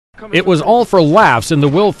It was all for laughs in the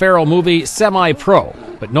Will Ferrell movie Semi-Pro,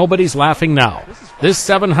 but nobody's laughing now. This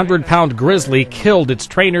 700-pound grizzly killed its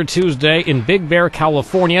trainer Tuesday in Big Bear,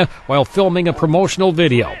 California, while filming a promotional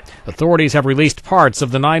video. Authorities have released parts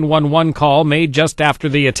of the 911 call made just after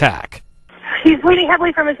the attack. He's bleeding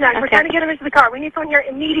heavily from his neck. We're trying to get him into the car. We need someone here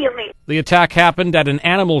immediately. The attack happened at an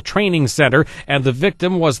animal training center, and the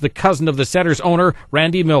victim was the cousin of the center's owner,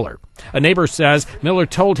 Randy Miller. A neighbor says Miller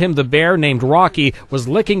told him the bear, named Rocky, was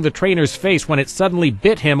licking the trainer's face when it suddenly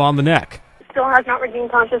bit him on the neck. Still has not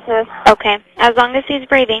regained consciousness. Okay. As long as he's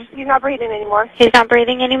breathing. He's not breathing anymore. He's not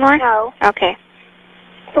breathing anymore? No. Okay.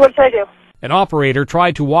 So what should I do? An operator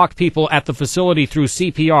tried to walk people at the facility through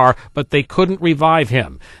CPR, but they couldn't revive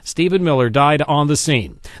him. Stephen Miller died on the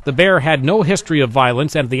scene. The bear had no history of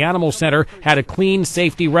violence, and the animal center had a clean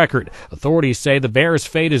safety record. Authorities say the bear's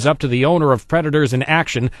fate is up to the owner of Predators in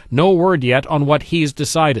Action. No word yet on what he's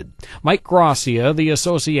decided. Mike Gracia, The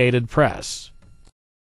Associated Press.